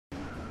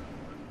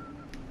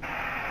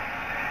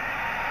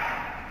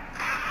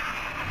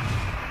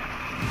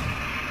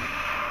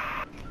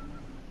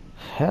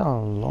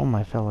Hello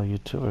my fellow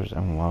YouTubers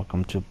and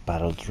welcome to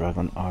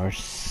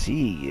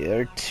Battledragonrc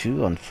Year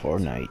 2 on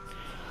Fornite.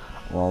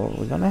 Well,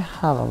 we're gonna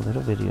have a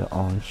little video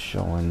on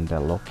showing the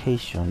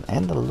location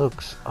and the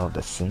looks of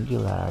the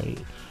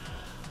Singularity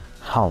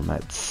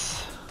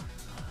helmets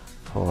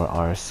for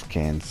our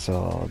skins.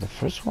 So the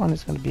first one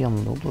is gonna be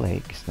on Noob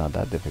Lake. It's not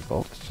that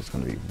difficult, it's just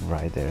gonna be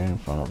right there in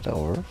front of the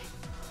orb.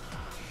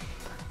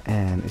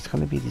 And it's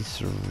gonna be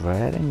this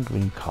red and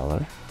green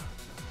color.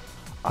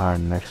 Our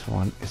next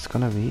one is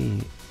gonna be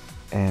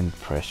in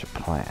pressure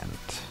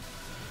plant.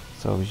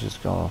 So we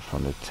just go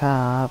from the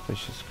top, we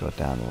just go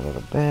down a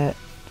little bit,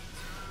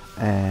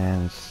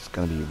 and it's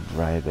gonna be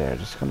right there.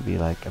 It's gonna be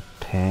like a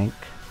pink,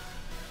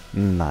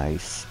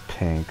 nice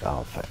pink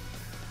outfit.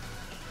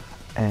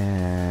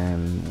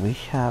 And we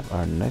have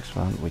our next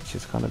one, which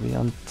is gonna be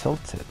on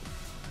tilted.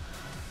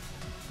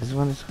 This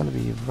one is gonna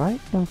be right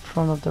in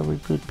front of the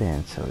reboot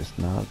band, so it's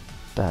not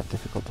that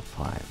difficult to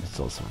find. It's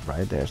also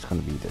right there. It's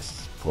gonna be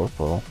this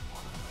purple,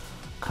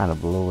 kind of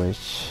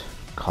bluish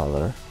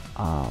color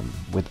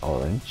with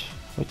orange,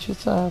 which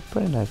is a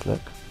pretty nice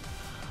look.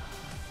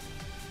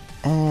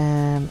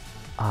 And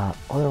our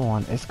other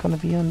one is gonna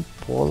be on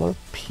Polar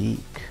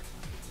Peak.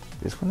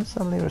 This one is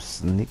a little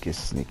sneaky.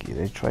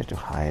 They try to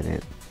hide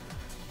it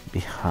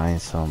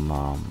behind some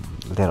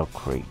little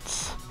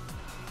crates,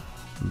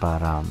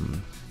 but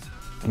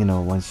you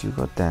know, once you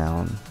go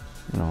down,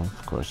 you know,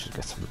 of course you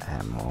get some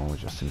ammo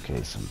just in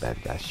case some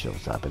bad guy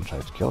shows up and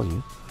tries to kill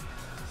you.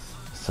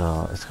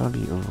 So it's gonna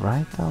be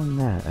right down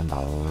there in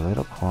the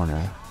little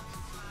corner.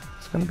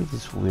 It's gonna be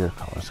this weird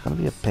color. It's gonna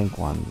be a pink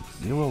one.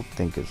 You will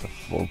think it's a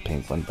full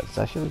pink one, but it's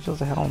actually just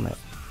a helmet.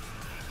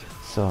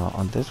 So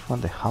on this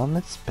one, the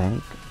helmet's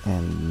pink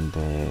and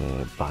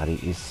the body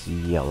is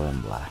yellow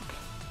and black.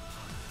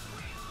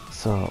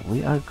 So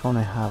we are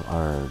gonna have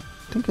our,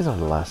 I think it's our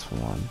last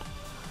one,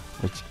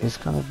 which is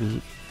gonna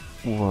be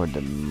where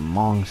the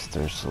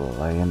monster's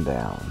laying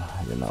down.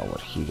 You know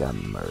what, he got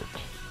murked.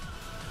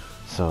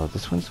 So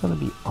this one's gonna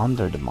be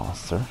under the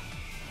monster.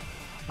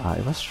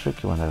 It was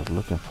tricky when I was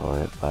looking for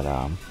it, but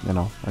you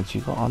know, once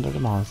you go under the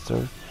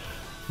monster,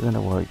 you're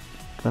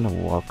gonna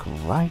walk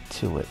right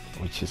to it,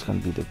 which is gonna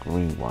be the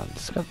green one.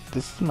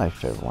 This is my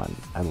favorite one.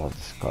 I love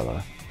this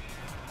color.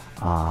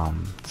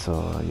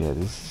 So yeah,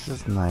 this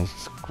is a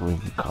nice green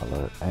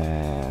color.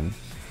 And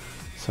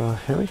so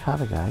here we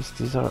have it, guys.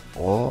 These are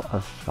all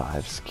our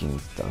 5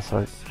 skins. Those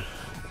are,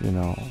 you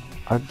know,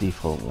 our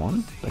default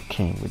one that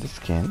came with the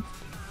skin,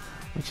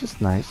 which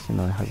is nice. You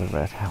know, it has a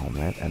red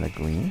helmet and a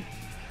green.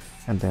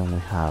 And then we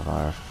have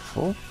our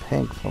full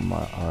pink from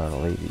our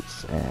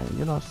ladies. And,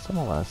 you know, some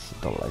of us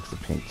don't like the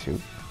pink too.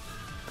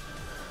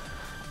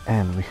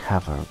 And we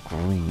have our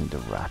green, the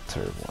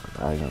raptor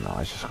one. I don't know,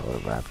 I just call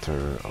it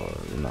raptor,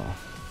 or, you know.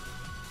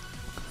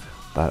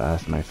 But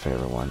that's my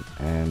favorite one.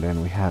 And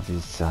then we have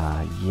this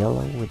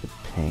yellow with the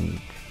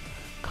pink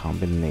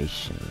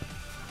combination.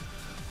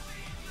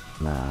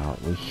 Now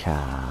we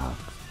have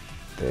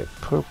the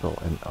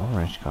purple and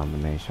orange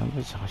combination,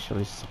 which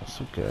actually is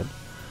also good.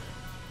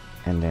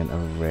 And then a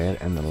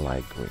red and a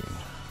light green.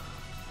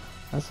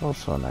 That's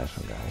also a nice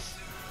one, guys.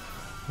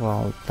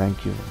 Well,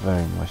 thank you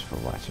very much for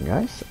watching,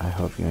 guys. I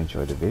hope you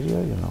enjoyed the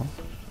video. You know,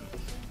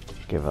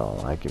 give it a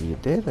like if you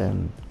did,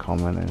 and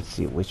comment and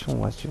see which one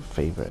was your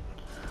favorite.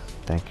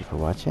 Thank you for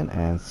watching,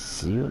 and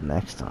see you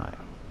next time.